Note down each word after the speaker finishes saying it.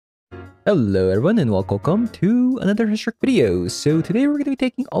Hello everyone and welcome to another historic video. So today we're going to be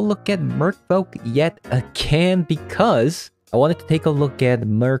taking a look at Merfolk yet again because I wanted to take a look at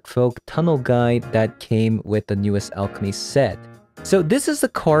Merfolk Tunnel Guide that came with the newest alchemy set. So this is the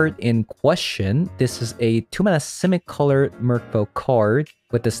card in question. This is a 2-mana Simic colored Merfolk card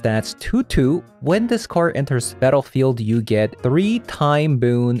with the stats 2/2. When this card enters battlefield, you get 3 time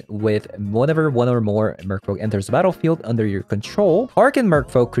boon with whenever one or more Merfolk enters the battlefield under your control. Target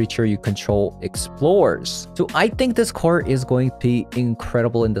Merfolk creature you control explores. So I think this card is going to be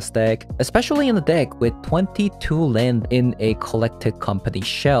incredible in this deck, especially in the deck with 22 land in a collected company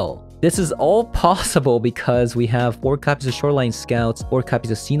shell. This is all possible because we have 4 copies of Shoreline Scouts, 4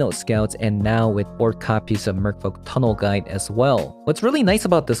 copies of Sea Note Scouts, and now with 4 copies of Merfolk Tunnel Guide as well. What's really nice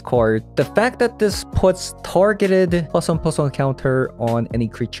about this card, the fact that this puts targeted +1/+1 counter on any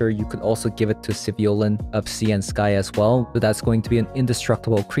creature, you could also give it to Civilian of Sea and Sky as well. So that's going to be an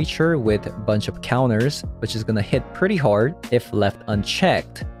indestructible creature with a bunch of counters, which is going to hit pretty hard if left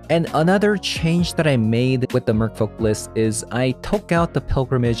unchecked. And another change that I made with the Merfolk list is I took out the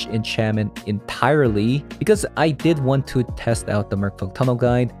Pilgrimage enchantment entirely because I did want to test out the Merfolk Tunnel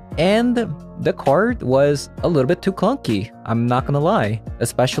Guide, and the card was a little bit too clunky, I'm not gonna lie.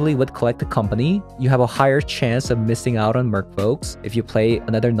 Especially with Collected Company, you have a higher chance of missing out on Merfolks if you play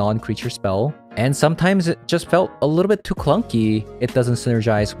another non-creature spell. And sometimes it just felt a little bit too clunky. It doesn't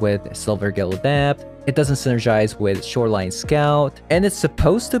synergize with Silvergate Adept. It doesn't synergize with Shoreline Scout, and it's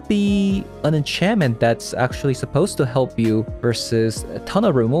supposed to be an enchantment that's actually supposed to help you versus a ton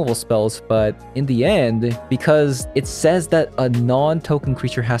of removal spells, but in the end, because it says that a non-token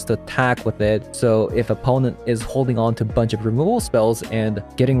creature has to attack with it, so if opponent is holding on to a bunch of removal spells and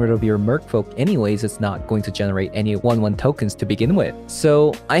getting rid of your Merfolk anyways, it's not going to generate any 1/1 tokens to begin with.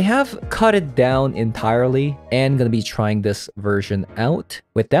 So I have cut it down entirely and gonna be trying this version out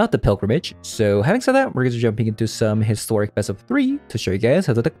without the Pilgrimage. So having said that, we're going to be jumping into some historic best of 3 to show you guys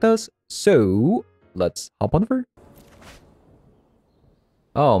how the deck does. So let's hop on over.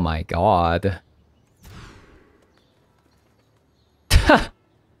 Oh my god.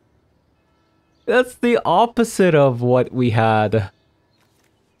 That's the opposite of what we had.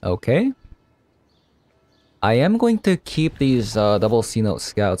 Okay. I am going to keep these double Sea Note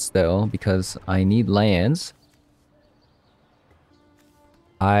Scouts though, because I need lands.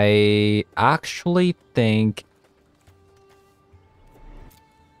 I actually think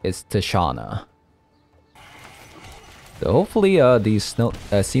it's Tishana. So hopefully these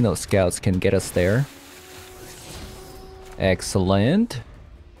Sea Note Scouts can get us there. Excellent.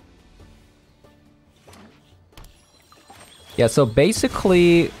 Yeah, so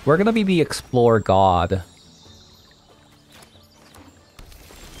basically, we're gonna be the Explore God.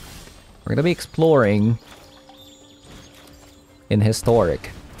 We're gonna be exploring in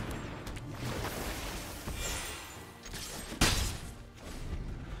historic.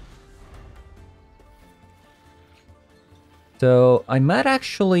 So I might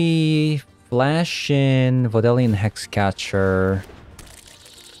actually flash in Vodelian Hexcatcher.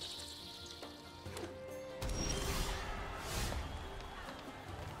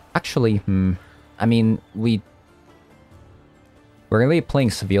 Actually, I mean, we're gonna be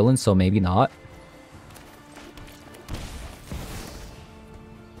playing Civilian, so maybe not.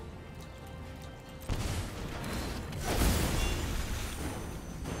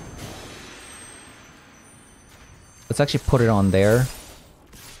 Let's actually put it on there.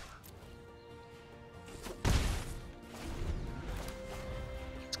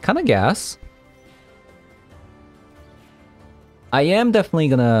 It's kind of gas. I am definitely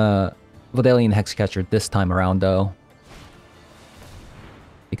gonna Vodelian Hexcatcher this time around though,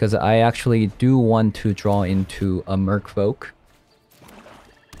 because I actually do want to draw into a Merfolk.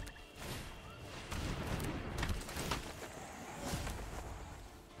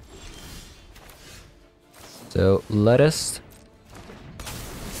 So let us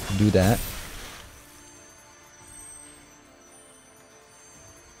do that.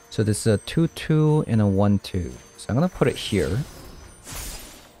 So this is a 2/2 and a 1/2. So I'm gonna put it here.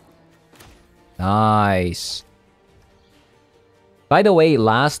 Nice. By the way,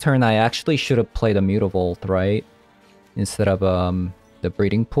 last turn I actually should have played a Mutavault, right? Instead of the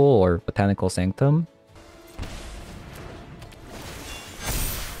Breeding Pool or Botanical Sanctum.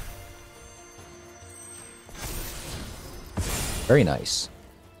 Very nice.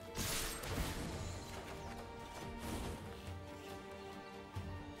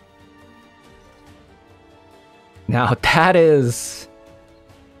 Now that is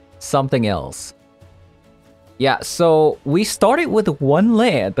something else. Yeah, so we started with 1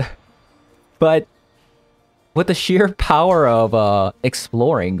 land, but with the sheer power of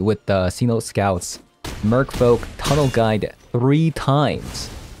exploring with the Xeno Scouts, Merfolk Tunnel Guide 3 times.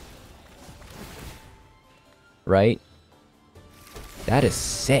 Right? That is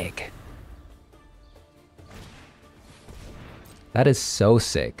sick. That is so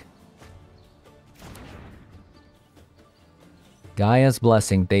sick. Gaia's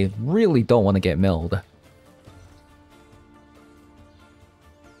Blessing, they really don't want to get milled.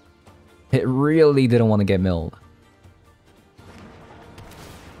 It really didn't want to get milled.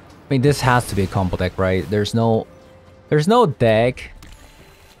 I mean, this has to be a combo deck, right? There's no deck.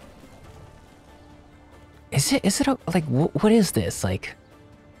 Is it a, like, what is this? Like,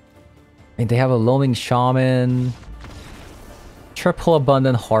 I mean, they have a Loaming Shaman, triple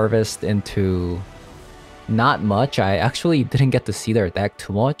Abundant Harvest into not much. I actually didn't get to see their deck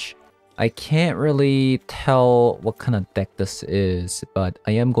too much. I can't really tell what kind of deck this is, but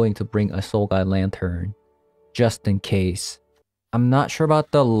I am going to bring a Soul Guide Lantern just in case. I'm not sure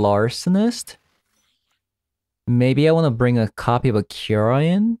about the Larcenist. Maybe I want to bring a copy of a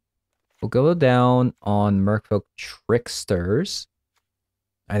Curian. We'll go down on Merfolk Tricksters.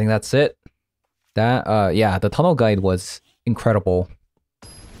 I think that's it. That, yeah, the Tunnel Guide was incredible.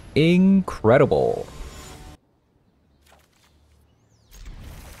 Incredible.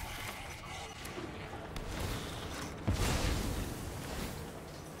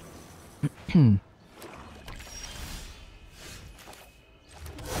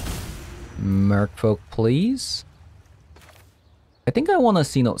 Merfolk, please. I think I want to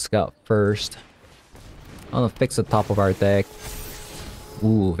Xeno Scout first. I want to fix the top of our deck.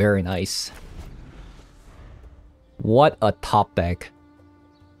 Ooh, very nice. What a top deck.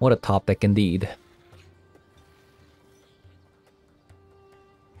 What a top deck indeed.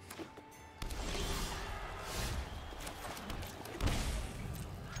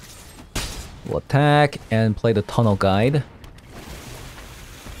 We'll attack and play the Tunnel Guide.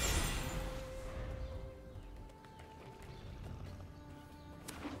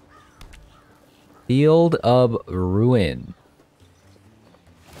 Field of Ruin.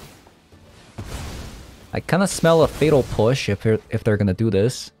 I kind of smell a Fatal Push if they're gonna do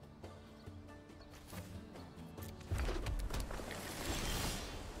this.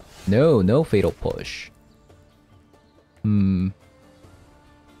 No Fatal Push.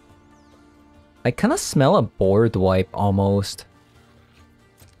 I kind of smell a board wipe almost.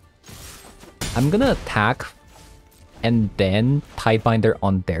 I'm gonna attack and then Tidebinder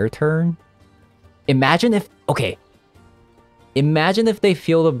on their turn. Imagine if... Okay. Imagine if they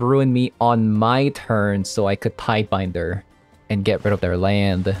Field of Ruin me on my turn so I could Tidebinder and get rid of their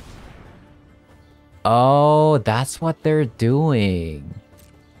land. Oh, that's what they're doing.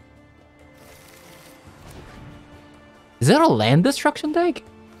 Is that a land destruction deck?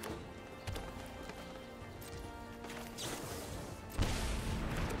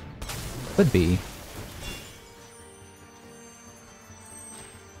 Could be.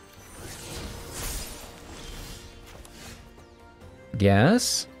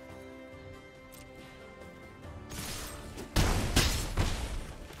 Yes.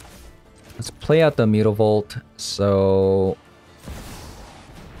 Let's play out the Mutavault. So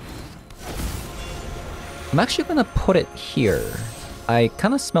I'm actually gonna put it here. I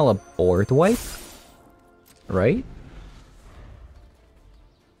kind of smell a board wipe, right?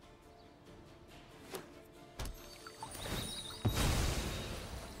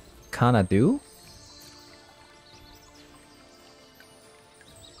 Kinda do.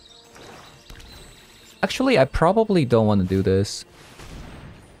 Actually, I probably don't want to do this.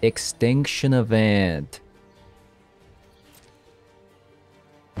 Extinction Event.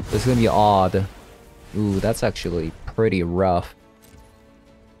 This is gonna be odd. Ooh, that's actually pretty rough.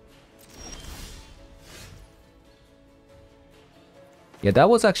 Yeah, that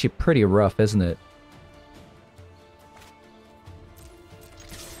was actually pretty rough, isn't it?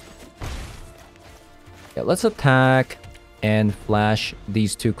 Yeah, let's attack and flash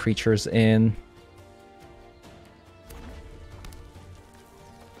these two creatures in.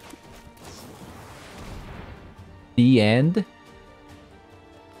 The end.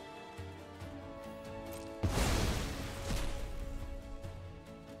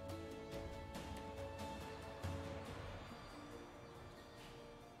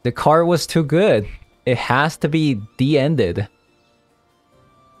 The card was too good. It has to be de-ended.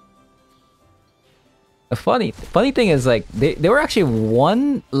 The funny thing is, like, they were actually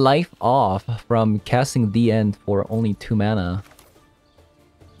 1 life off from casting the end for only 2 mana.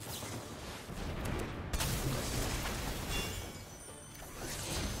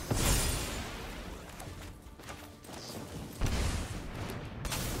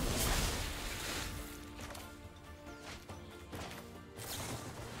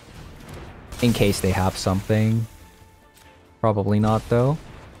 In case they have something. Probably not, though.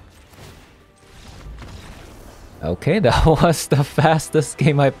 Okay, that was the fastest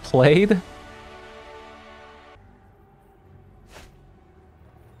game I played.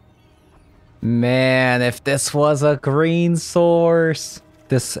 Man, if this was a green source,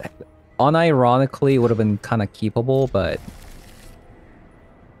 this unironically would have been kind of keepable, but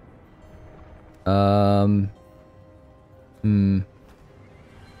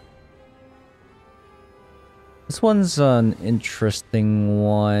this one's an interesting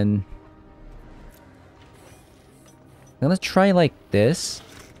one. I'm gonna try like this.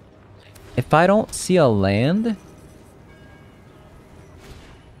 If I don't see a land,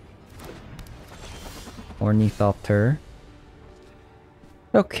 Ornithopter.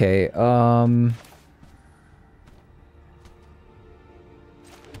 Okay,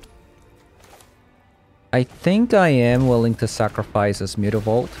 I think I am willing to sacrifice this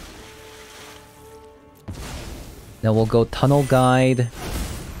Mutavault. Now we'll go Tunnel Guide.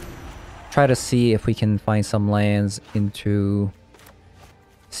 Try to see if we can find some lands into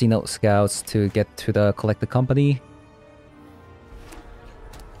Sea Note Scouts to get to the Collected Company.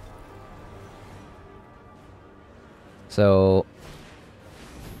 So,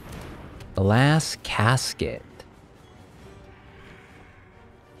 the last casket.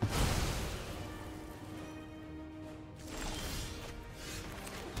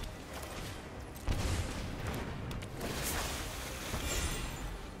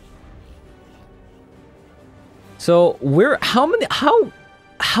 So we're how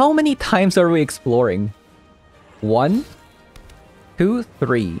many times are we exploring? 1, 2,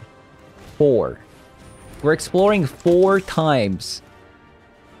 3, 4. We're exploring 4 times.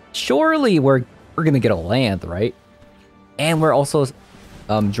 Surely we're gonna get a land, right? And we're also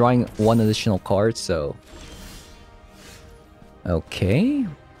drawing 1 additional card, so okay,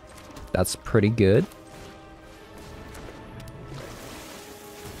 that's pretty good.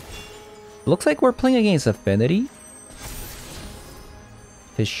 Looks like we're playing against Affinity.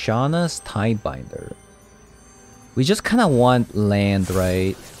 Tishana's Tidebinder. We just kind of want land,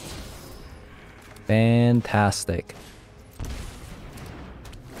 right? Fantastic.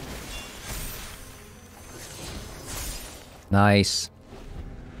 Nice.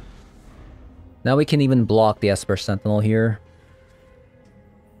 Now we can even block the Esper Sentinel here.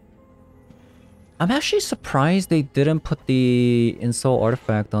 I'm actually surprised they didn't put the Insult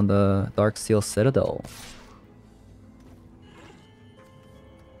Artifact on the Darksteel Citadel.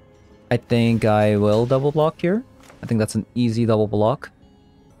 I think I will double block here. I think that's an easy double block.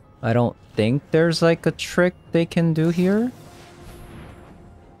 I don't think there's like a trick they can do here.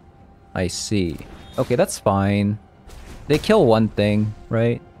 I see. Okay, that's fine. They kill one thing,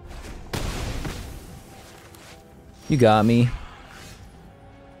 right? You got me.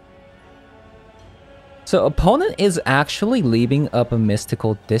 So opponent is actually leaving up a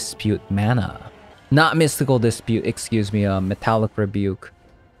Mystical Dispute mana. Not Mystical Dispute, excuse me, Metallic Rebuke.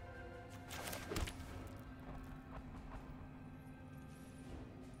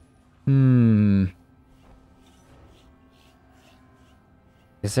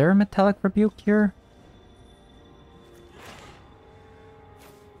 Is there a Metallic Rebuke here?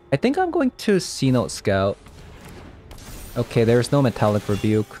 I think I'm going to Sea Note Scout. Okay, there's no Metallic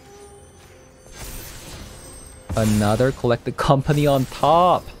Rebuke. Another Collected Company on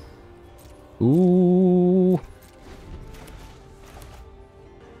top. Ooh.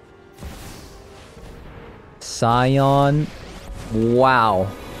 Scion. Wow.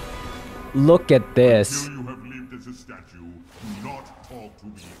 Look at this.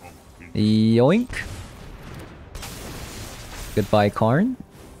 Yoink. Goodbye, Karn.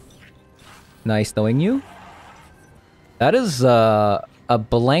 Nice knowing you. That is a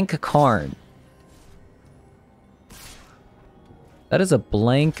blank Karn. That is a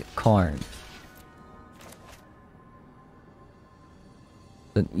blank Karn.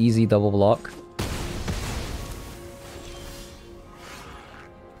 An easy double block.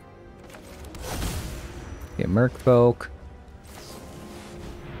 Okay, Merfolk.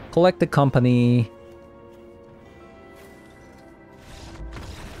 Collected Company.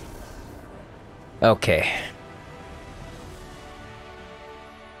 Okay.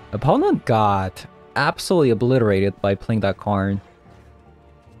 Opponent got absolutely obliterated by playing that Karn.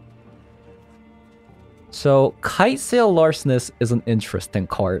 So, Kite Sail Larcenist is an interesting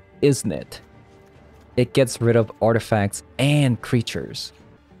card, isn't it? It gets rid of artifacts and creatures.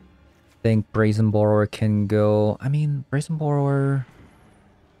 I think Brazen Borrower can go... I mean, Brazen Borrower...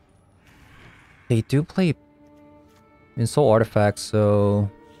 They do play Insult Artifacts, so...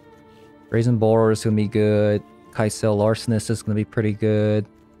 Brazen Borrower is gonna be good. Kite Sail Larcenist is gonna be pretty good.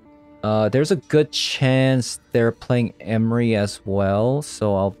 There's a good chance they're playing Emery as well,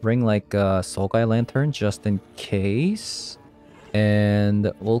 so I'll bring like a Soul Guy Lantern just in case.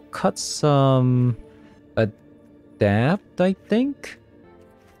 And we'll cut some Adapt, I think.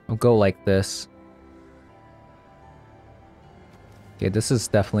 I'll go like this. Okay, this is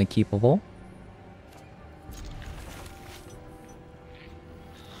definitely keepable.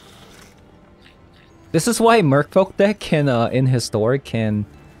 This is why Merfolk deck can, in Historic, can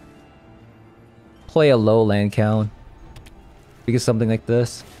play a low land count. Because something like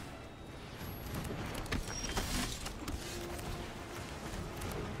this.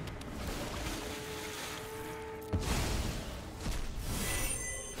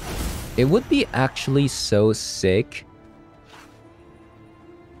 It would be actually so sick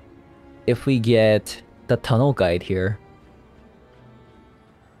if we get the Tunnel Guide here.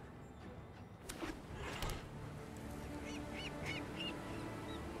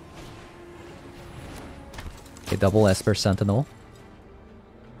 Okay, double Esper Sentinel.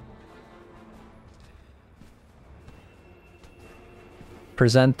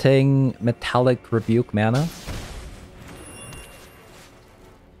 Presenting Metallic Rebuke mana.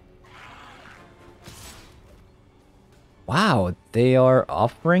 Wow, they are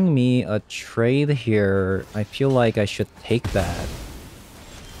offering me a trade here. I feel like I should take that.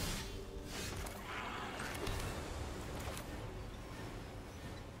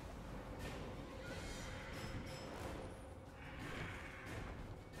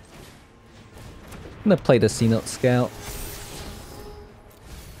 I'm gonna play the C-Note Scout.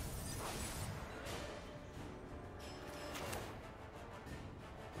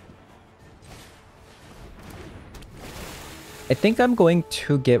 I think I'm going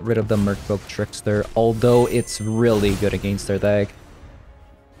to get rid of the Merfolk Trickster, although it's really good against their deck.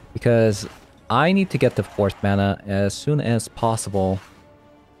 Because I need to get the 4th mana as soon as possible.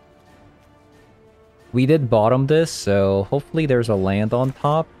 We did bottom this, so hopefully there's a land on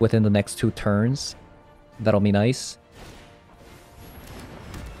top within the next 2 turns. That'll be nice.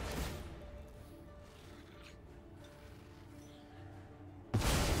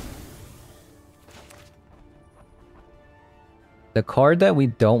 The card that we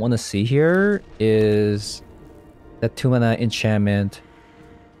don't want to see here is the 2-mana enchantment.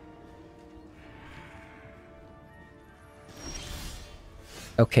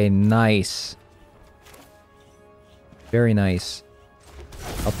 Okay, nice. Very nice.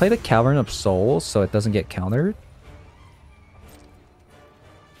 I'll play the Cavern of Souls so it doesn't get countered.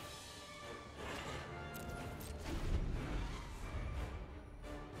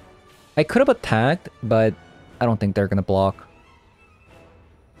 I could have attacked, but I don't think they're gonna block.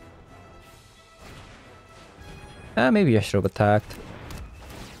 Maybe I should have attacked.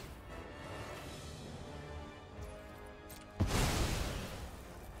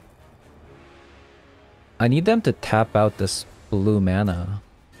 I need them to tap out this blue mana.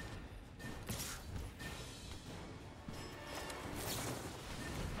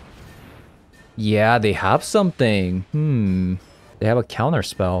 Yeah, they have something. They have a counter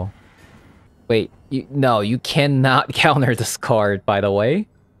spell. Wait, no, you cannot counter this card, by the way.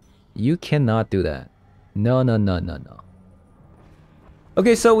 You cannot do that. No, no, no, no, no.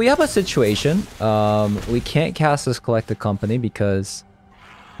 Okay, so we have a situation. We can't cast this Collected Company because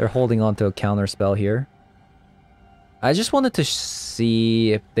they're holding on to a counter spell here. I just wanted to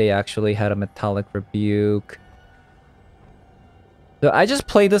see if they actually had a Metallic Rebuke. So I just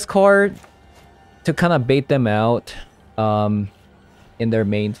played this card to kind of bait them out in their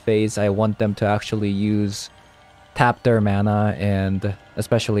main phase. I want them to actually tap their mana and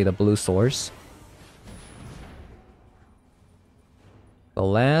especially the blue source. The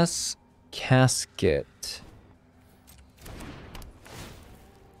last casket.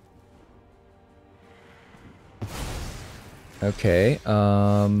 Okay,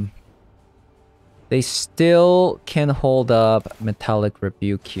 they still can hold up Metallic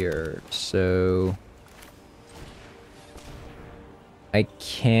Rebuke here, so I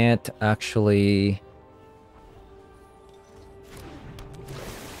can't actually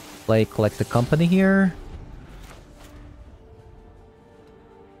play Collect the Company here.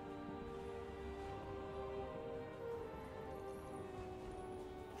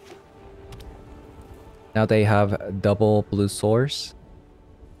 Now they have double blue source.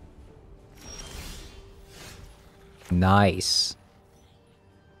 Nice.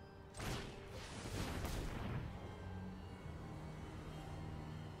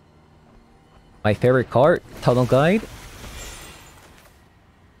 My favorite card, Tunnel Guide.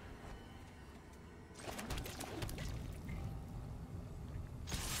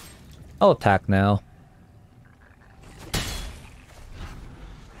 I'll attack now.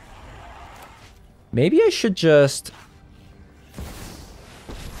 Maybe I should just...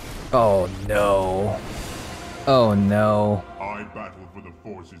 Oh no. Oh no. I battle for the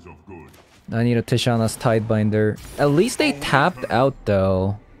forces of good. I need a Tishana's Tidebinder. At least they tapped out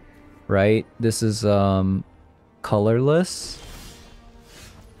though. Right? This is colorless.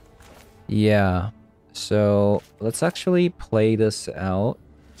 Yeah. So let's actually play this out.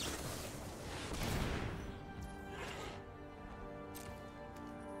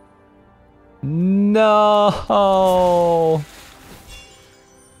 No.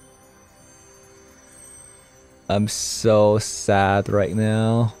 I'm so sad right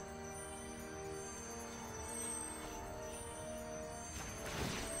now.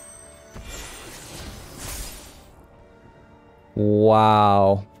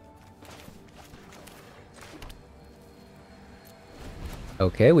 Wow.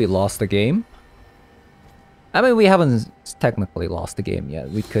 Okay, we lost the game. I mean, we haven't technically lost the game yet.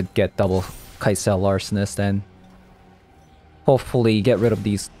 We could get double Kaisel Arsonist and hopefully get rid of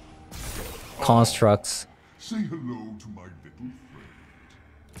these constructs. Say hello to my little friend.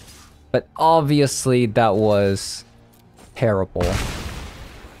 But obviously that was terrible.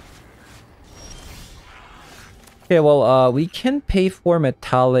 Okay, well, we can pay for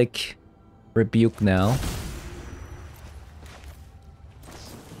Metallic Rebuke now.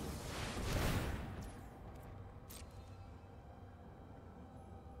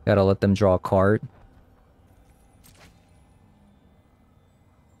 Gotta let them draw a card.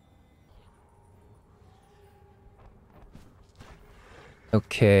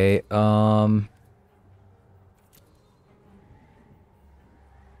 Okay, oh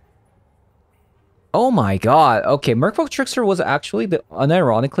my god. Okay, Merfolk Trickster was actually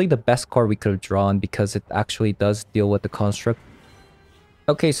unironically the best card we could have drawn because it actually does deal with the construct.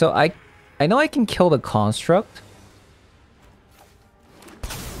 Okay, so I know I can kill the construct.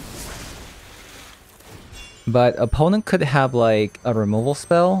 But opponent could have like a removal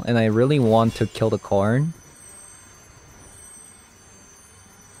spell and I really want to kill the Karn.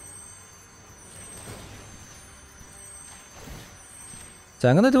 So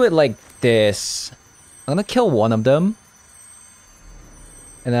I'm gonna do it like this. I'm gonna kill one of them.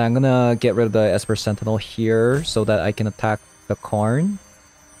 And then I'm gonna get rid of the Esper Sentinel here so that I can attack the Karn.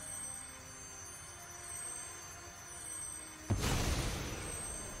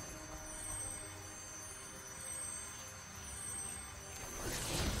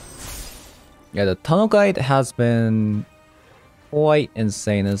 Yeah, the Tunnel Guide has been quite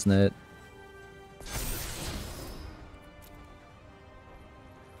insane, isn't it?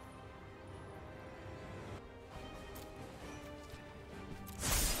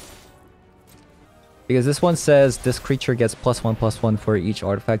 Because this one says this creature gets +1/+1 for each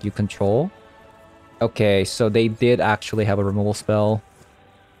artifact you control. Okay, so they did actually have a removal spell.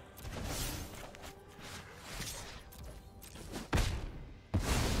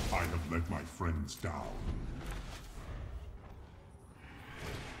 I have let my friends down.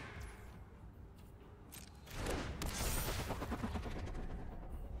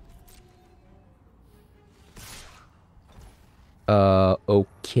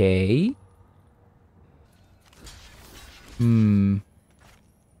 Okay.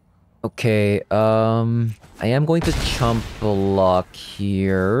 Okay, I am going to chump block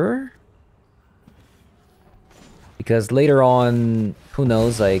here. Because later on, who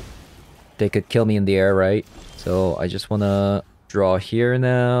knows, like, they could kill me in the air, right? So I just wanna draw here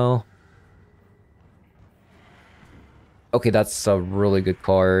now. Okay, that's a really good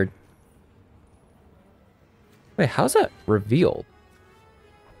card. Wait, how's that revealed?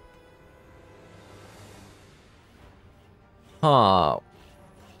 Huh.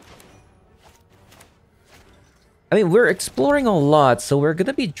 I mean, we're exploring a lot, so we're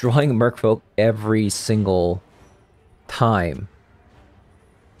gonna be drawing Merfolk every single time.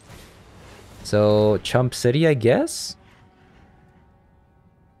 So, Chump City, I guess?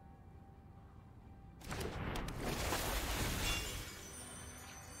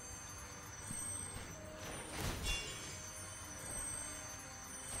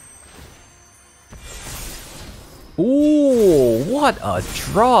 Ooh, what a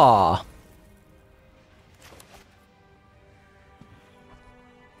draw!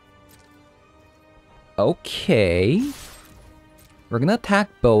 Okay. We're gonna attack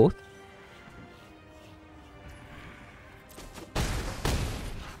both.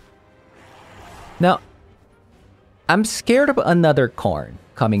 Now, I'm scared of another Karn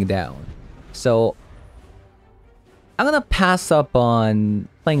coming down. So, I'm gonna pass up on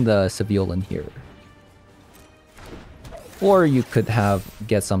playing the Civilian here. Or you could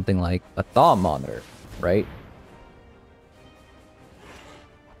get something like a Thought Monitor, right?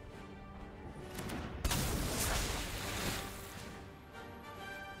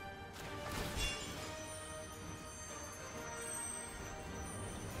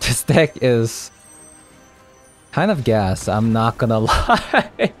 This deck is kind of gas, I'm not gonna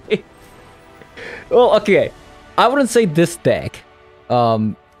lie. Well, okay. I wouldn't say this deck.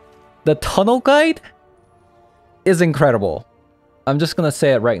 The Tunnel Guide is incredible. I'm just gonna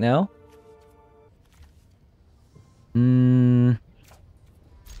say it right now.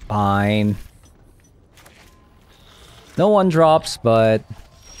 Fine. No one drops, but...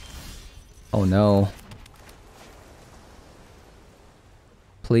 Oh no.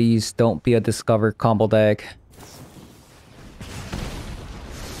 Please don't be a Discover combo deck.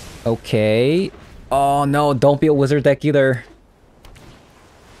 Okay. Oh no, don't be a Wizard deck either.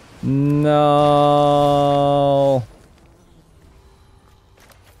 No.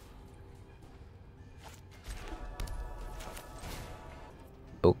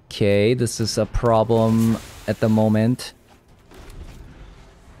 Okay, this is a problem at the moment.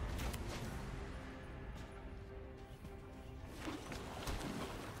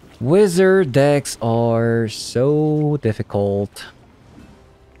 Wizard decks are so difficult.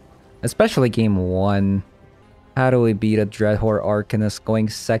 Especially game 1. How do we beat a Dreadhorde Arcanist going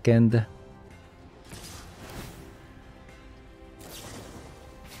second?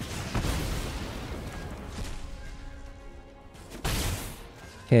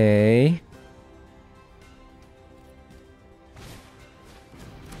 Okay.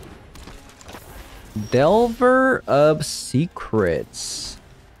 Delver of Secrets.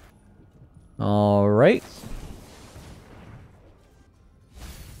 Alright.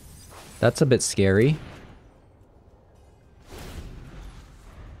 That's a bit scary.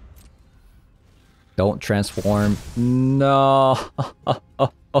 Don't transform. No.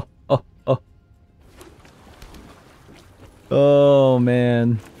 Oh,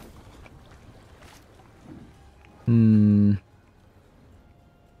 man.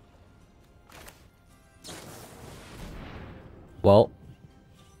 Well.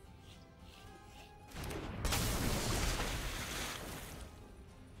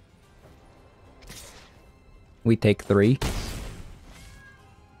 We take 3.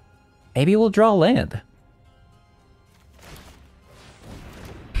 Maybe we'll draw land.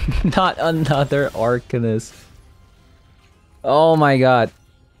 Not another Arcanist. Oh my god.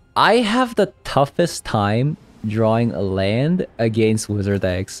 I have the toughest time drawing a land against Wizard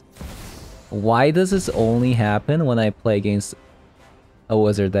decks. Why does this only happen when I play against a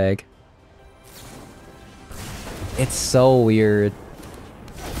Wizard deck? It's so weird.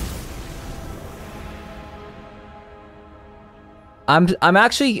 I'm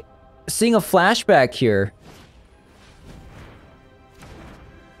actually seeing a flashback here.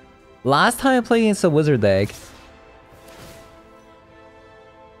 Last time I played against a Wizard deck,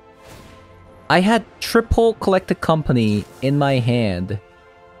 I had triple Collected Company in my hand.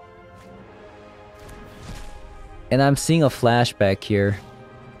 And I'm seeing a flashback here.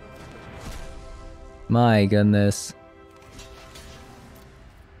 My goodness.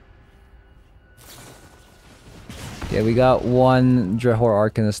 Yeah, we got one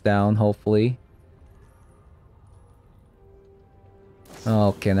Dreadhorde Arcanist down, hopefully.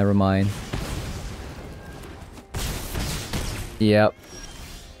 Okay, never mind. Yep.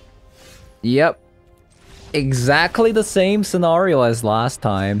 Yep. Exactly the same scenario as last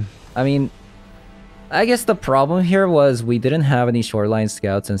time. I mean, I guess the problem here was we didn't have any Shoreline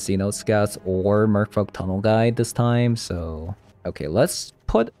Scouts and Sea Note Scouts or Merfolk Tunnel Guide this time, so... Okay, let's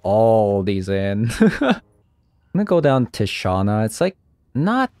put all these in. I'm gonna go down Tishana. It's like,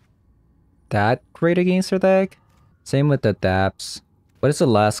 not that great against her deck. Same with the Daps. What is the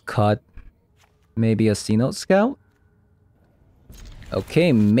last cut? Maybe a Sea Note Scout?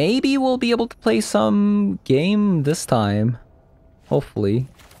 Okay, maybe we'll be able to play some game this time. Hopefully.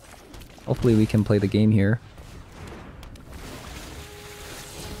 Hopefully we can play the game here.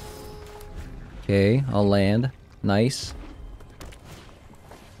 Okay, I'll land. Nice.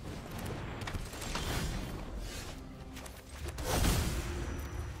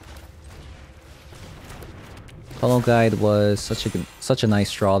 Tunnel Guide was such a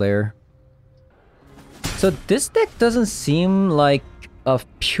nice draw there. So this deck doesn't seem like a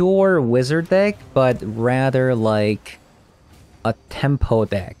pure Wizard deck, but rather like a tempo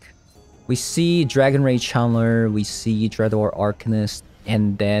deck. We see Dragon Ray Channeler, we see Dreadhorde Arcanist,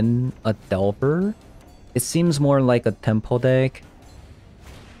 and then a Delver. It seems more like a tempo deck.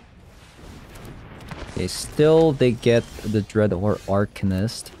 Okay, still they get the Dreadhorde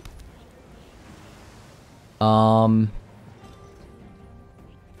Arcanist. I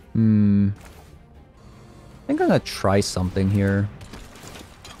think I'm gonna try something here.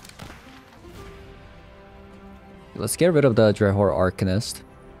 Let's get rid of the Dreadhorde Arcanist.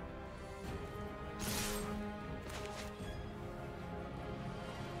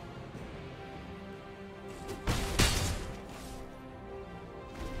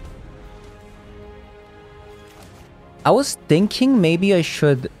 I was thinking maybe I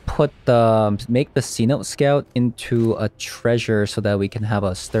should put the make the C-Note Scout into a treasure so that we can have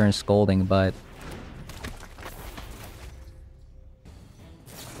a Stern Scolding, but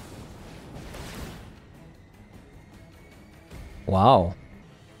wow,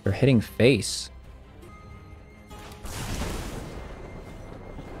 they're hitting face.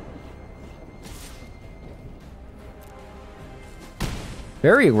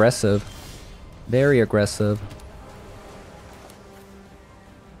 Very aggressive. Very aggressive.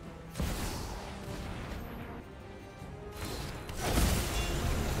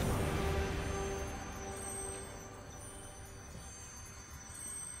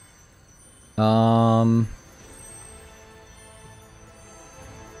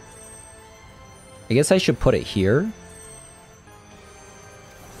 I guess I should put it here.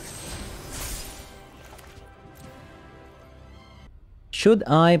 Should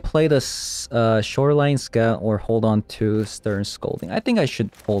I play the Shoreline Scout or hold on to Stern Scolding? I think I should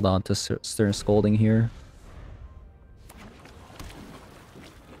hold on to Stern Scolding here.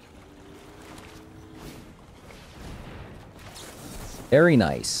 Very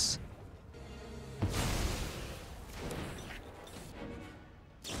nice.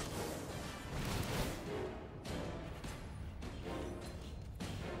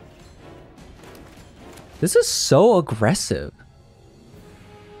 This is so aggressive.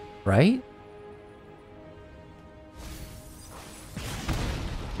 Right?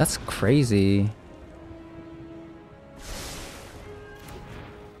 That's crazy.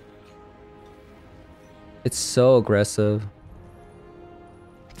 It's so aggressive.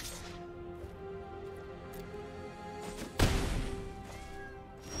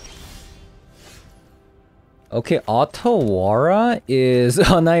 Okay, Otawara is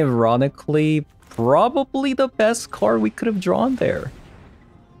unironically probably the best card we could have drawn there.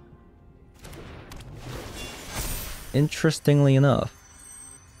 Interestingly enough.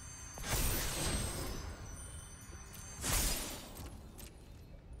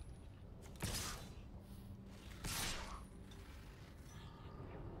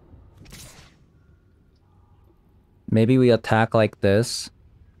 Maybe we attack like this.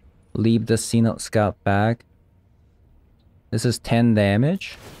 Leave the C-Note Scout back. This is 10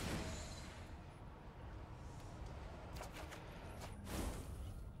 damage.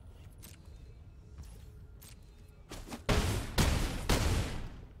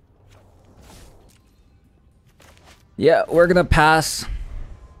 Yeah, we're gonna pass.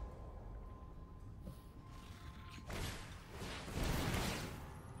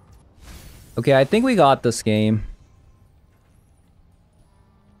 Okay, I think we got this game.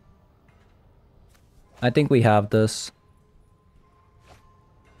 I think we have this.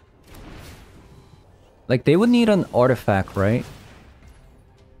 Like, they would need an artifact, right?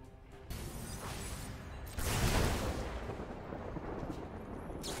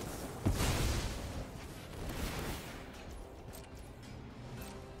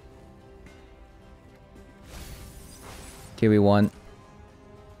 Okay, we won.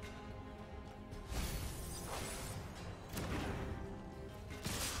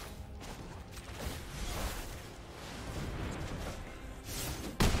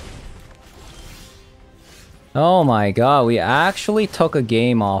 Oh my god, we actually took a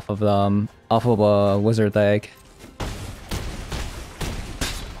game off of them, off of a wizard deck.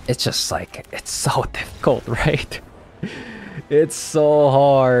 It's just like, it's so difficult, right? It's so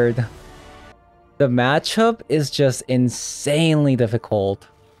hard. The matchup is just insanely difficult.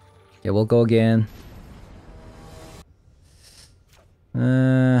 Okay, we'll go again.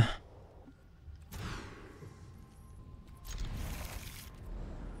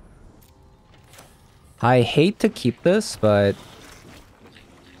 I hate to keep this, but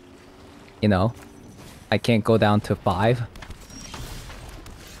you know, I can't go down to 5.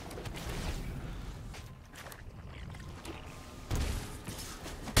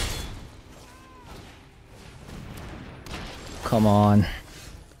 Come on.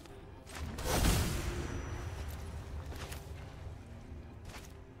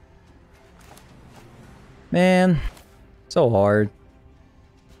 Man, so hard.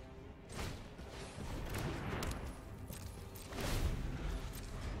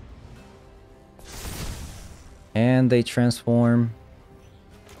 And they transform.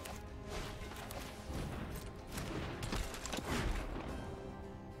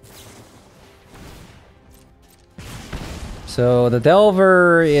 So the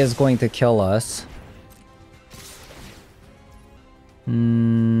Delver is going to kill us.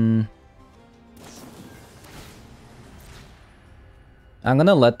 I'm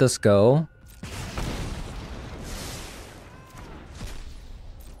gonna let this go.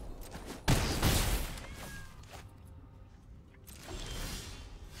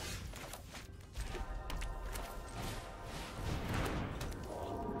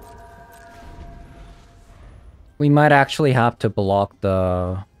 We might actually have to block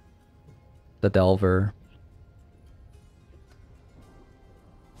the Delver.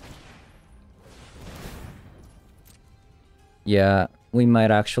 Yeah, we might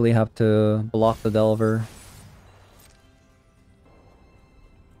actually have to block the Delver.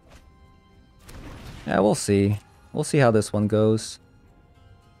 Yeah, we'll see. We'll see how this one goes.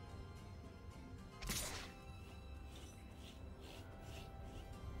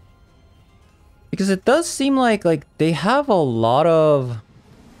 Because it does seem like they have a lot of...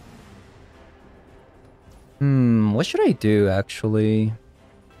 what should I do actually?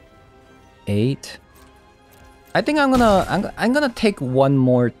 8. I think I'm gonna take one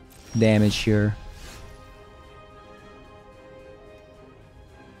more damage here.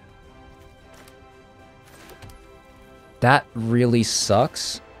 That really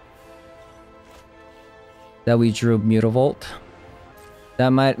sucks. That we drew Mutavolt. That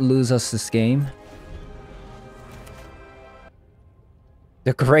might lose us this game.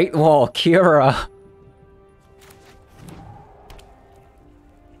 The Great Wall, Kira.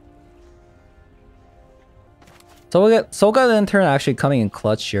 So we got Soga the Intern actually coming in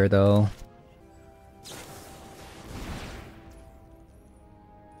clutch here though.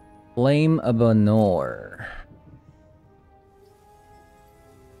 Flame of Banor.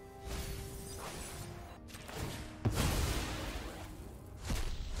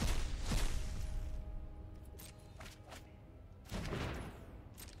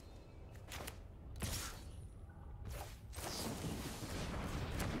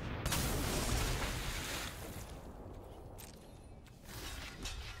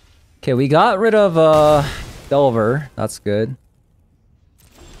 Okay, we got rid of Delver. That's good.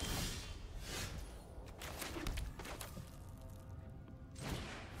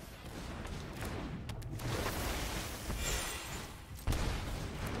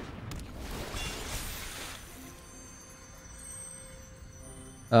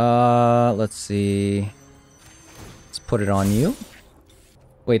 Let's see. Let's put it on you.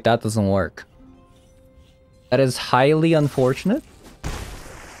 Wait, that doesn't work. That is highly unfortunate.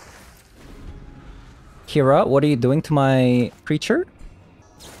 Kira, what are you doing to my creature?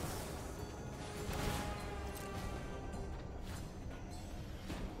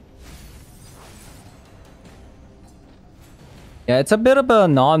 Yeah, it's a bit of a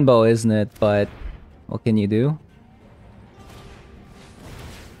non-bow, isn't it? But what can you do?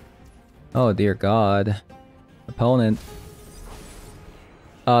 Oh dear god. Opponent.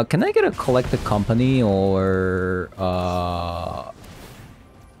 Can I get a collected company or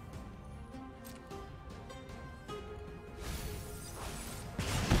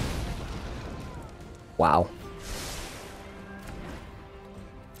wow.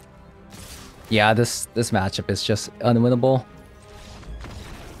 Yeah, this matchup is just unwinnable.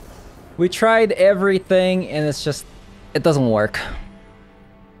 We tried everything and it's just it doesn't work.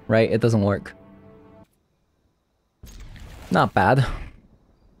 Right? It doesn't work. Not bad.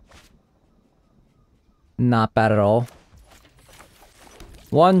 Not bad at all.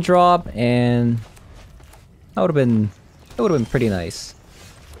 One drop and that would have been pretty nice.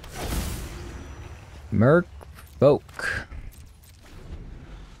 Merfolk.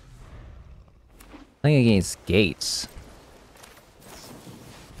 Playing against Gates.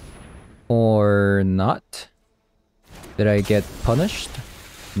 Or not? Did I get punished?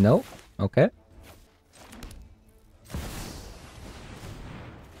 No? Okay.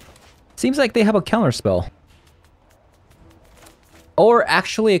 Seems like they have a counterspell. Or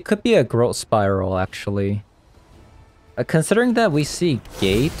actually, it could be a growth spiral, actually. Considering that we see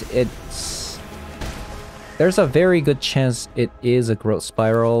Gate, there's a very good chance it is a growth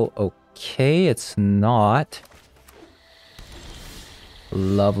spiral. Okay, it's not.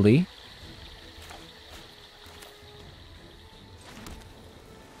 Lovely.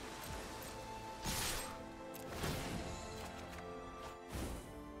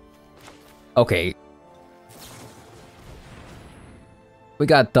 Okay. We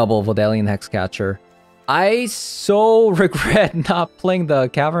got double Vodalian Hexcatcher. I so regret not playing the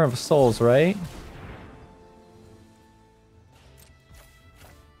Cavern of Souls, right?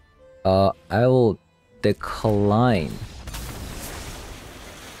 I will decline.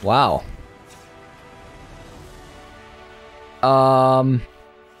 Wow.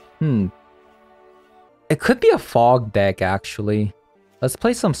 It could be a fog deck, actually. Let's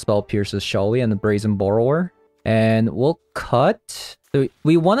play some Spell Pierces, shall we? And the Brazen Borrower. And we'll cut. So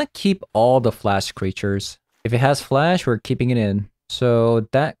we want to keep all the flash creatures. If it has flash, we're keeping it in. So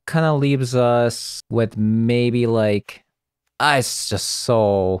that kind of leaves us with maybe like... it's just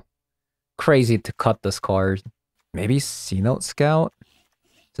so crazy to cut this card. Maybe Sea Note Scout?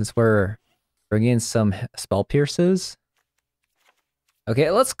 Since we're Bring in some spell pierces.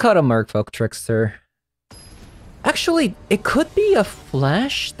 Okay, let's cut a Merfolk Trickster. Actually, it could be a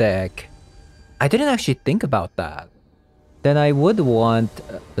flash deck. I didn't actually think about that. Then I would want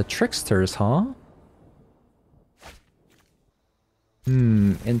the Tricksters, huh?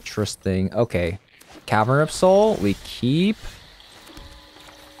 Interesting. Okay. Cavern of Soul, we keep.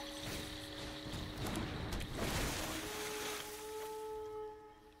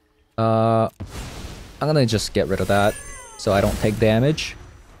 I'm gonna just get rid of that so I don't take damage.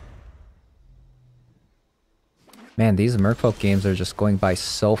 Man, these Merfolk games are just going by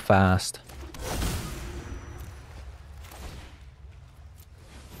so fast.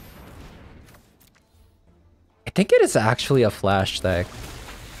 I think it is actually a flash deck.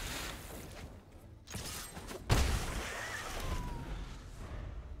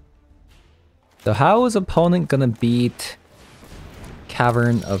 So how is opponent gonna beat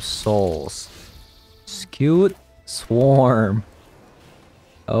Cavern of Souls? Skewed Swarm.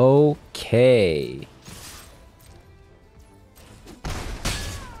 Okay.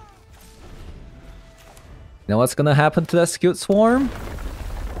 You know what's gonna happen to that Skewed Swarm?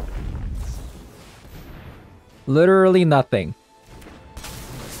 Literally nothing.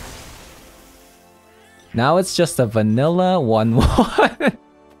 Now it's just a vanilla 1/1.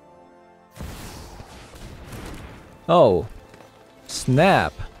 Oh.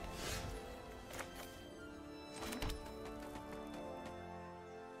 Snap.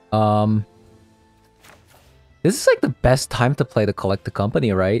 This is like the best time to play the Collect the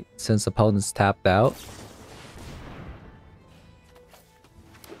Company, right? Since opponent's tapped out.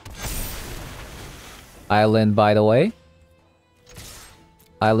 Island, by the way.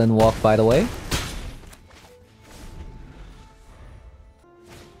 Island walk, by the way.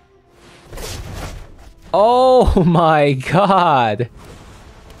 Oh my god!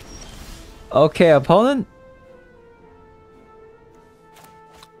 Okay, opponent.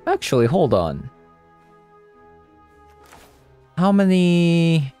 Actually, hold on. How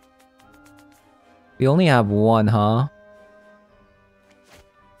many? We only have one, huh?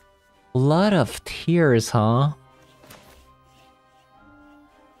 Blood of Tears, huh?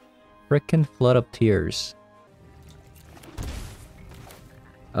 Frickin' Flood of Tears.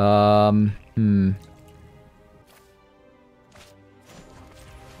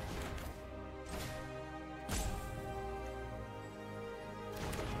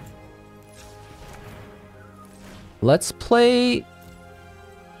 Let's play...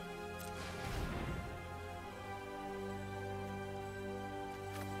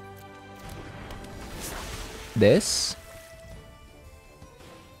 this.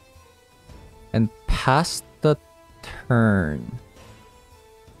 And pass the turn.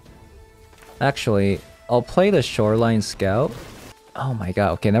 Actually, I'll play the Shoreline Scout. Oh my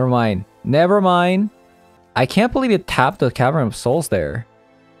god, okay, never mind. Never mind. I can't believe it tapped the Cavern of Souls there.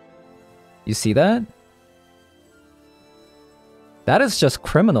 You see that? That is just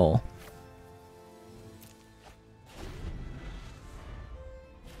criminal.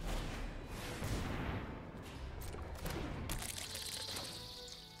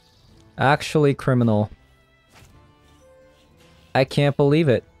 Actually criminal. I can't believe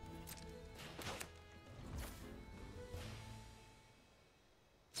it.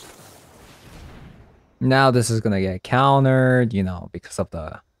 Now this is gonna get countered, you know, because of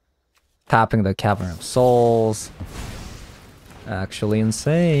the tapping the Cavern of Souls. Actually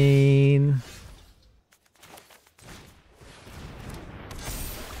insane.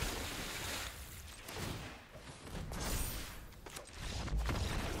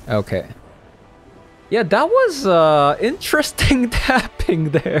 Okay. Yeah, that was interesting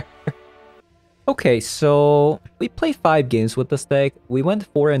tapping there. Okay, so we played 5 games with this deck. We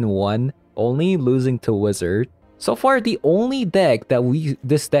went 4-1, only losing to Wizard. So far, the only deck that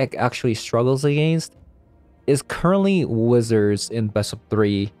this deck actually struggles against is currently Wizards in best of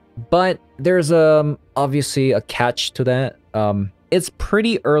 3. But there's obviously a catch to that. It's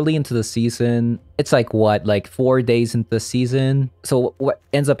pretty early into the season. It's like what, like 4 days into the season. So what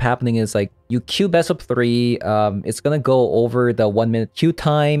ends up happening is like you queue best of 3. It's gonna go over the 1 minute queue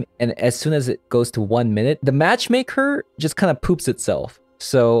time, and as soon as it goes to 1 minute, the matchmaker just kind of poops itself.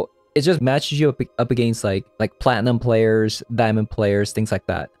 So it just matches you up against like platinum players, diamond players, things like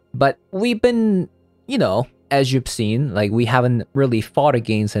that. But we've been, you know, as you've seen, like we haven't really fought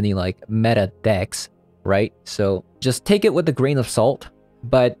against any like meta decks, right? So just take it with a grain of salt.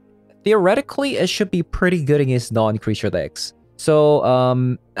 But theoretically, it should be pretty good against non-creature decks. So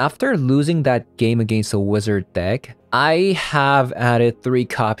after losing that game against a Wizard deck, I have added 3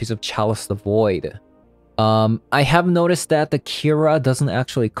 copies of Chalice the Void. I have noticed that the Kira doesn't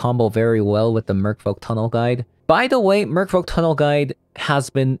actually combo very well with the Merfolk Tunnel Guide. By the way, Merfolk Tunnel Guide has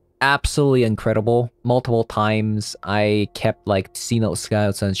been absolutely incredible. Multiple times I kept like Sea Note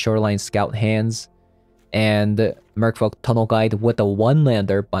Scouts and Shoreline Scout hands and Merfolk Tunnel Guide with a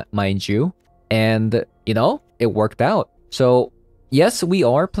one-lander, mind you. And, you know, it worked out. So, yes, we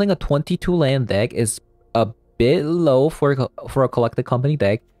are playing a 22 land deck. It's a bit low for a Collected Company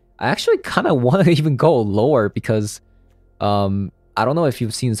deck. I actually kind of want to even go lower because, I don't know if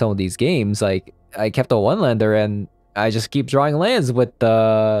you've seen some of these games. Like, I kept a one-lander and I just keep drawing lands with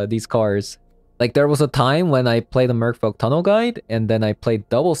these cards. Like, there was a time when I played the Merfolk Tunnel Guide, and then I played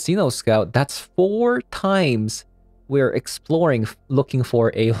double Sea Note Scout. That's 4 times we're exploring, looking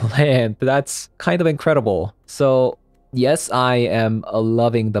for a land. That's kind of incredible. So, yes, I am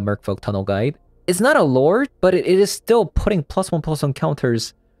loving the Merfolk Tunnel Guide. It's not a lord, but it is still putting +1/+1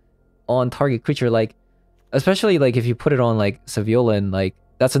 counters on target creature. Like, especially like if you put it on like Seviolin, like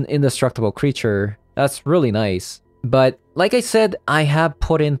that's an indestructible creature. That's really nice. But like I said, I have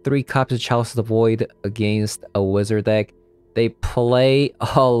put in 3 copies of Chalice of the Void against a wizard deck. They play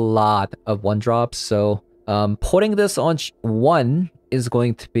a lot of 1-drops, so putting this on 1 is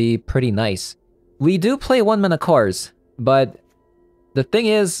going to be pretty nice. We do play 1-mana cards, but the thing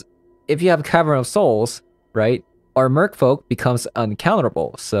is, if you have Cavern of Souls, right, our Merfolk becomes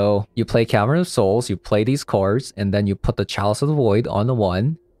uncounterable. So you play Cavern of Souls, you play these cards, and then you put the Chalice of the Void on the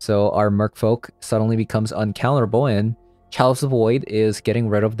 1. So our Merfolk suddenly becomes uncounterable, and Chalice of the Void is getting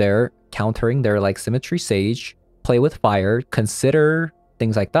rid of their countering their like Symmetry Sage, Play with Fire, Consider,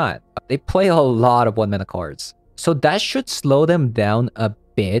 things like that. They play a lot of 1-mana cards. So that should slow them down a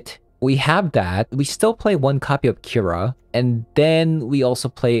bit. We have that. We still play 1 copy of Kira, and then we also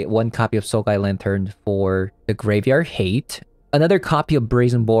play 1 copy of Sogai Lantern for the Graveyard Hate. Another copy of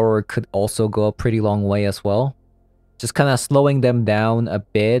Brazen Borrower could also go a pretty long way as well. Just kind of slowing them down a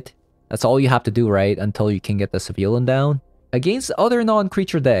bit. That's all you have to do, right? Until you can get the Seviolin down. Against other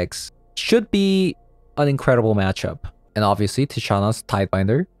non-creature decks, should be an incredible matchup. And obviously, Tishana's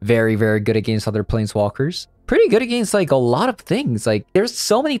Tidebinder. Very, very good against other Planeswalkers. Pretty good against, like, a lot of things. Like, there's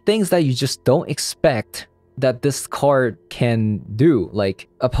so many things that you just don't expect that this card can do. Like,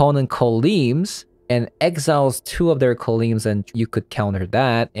 opponent Kaleems and exiles 2 of their Kaleems, and you could counter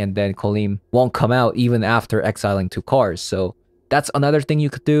that, and then Kaleem won't come out even after exiling 2 cards. So that's another thing you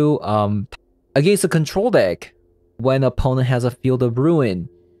could do. Against a control deck, when opponent has a Field of Ruin,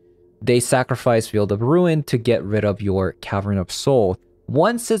 they sacrifice Field of Ruin to get rid of your Cavern of Soul.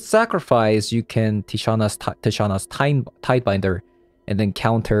 Once it's sacrificed, you can Tishana's Tidebinder and then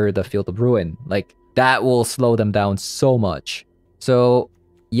counter the Field of Ruin. Like, that will slow them down so much. So,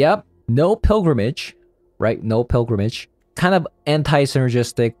 yep. No Pilgrimage, right? No Pilgrimage. Kind of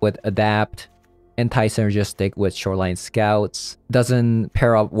anti-synergistic with Adapt. Anti-synergistic with Shoreline Scouts. Doesn't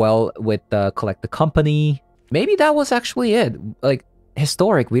pair up well with Collect the Company. Maybe that was actually it. Like,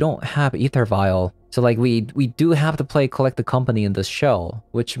 historic, we don't have Ether Vial. So, like, we do have to play Collect the Company in this shell,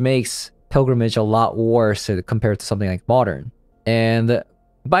 which makes Pilgrimage a lot worse compared to something like Modern. And,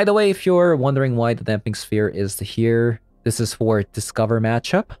 by the way, if you're wondering why the Damping Sphere is here, this is for Discover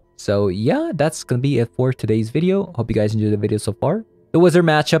matchup. So yeah, that's gonna be it for today's video. Hope you guys enjoyed the video so far. The wizard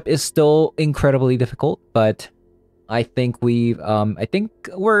matchup is still incredibly difficult, but I think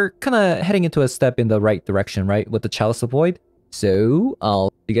we're kind of heading into a step in the right direction, right? With the Chalice of Void. So I'll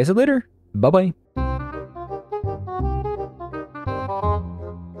see you guys later. Bye bye.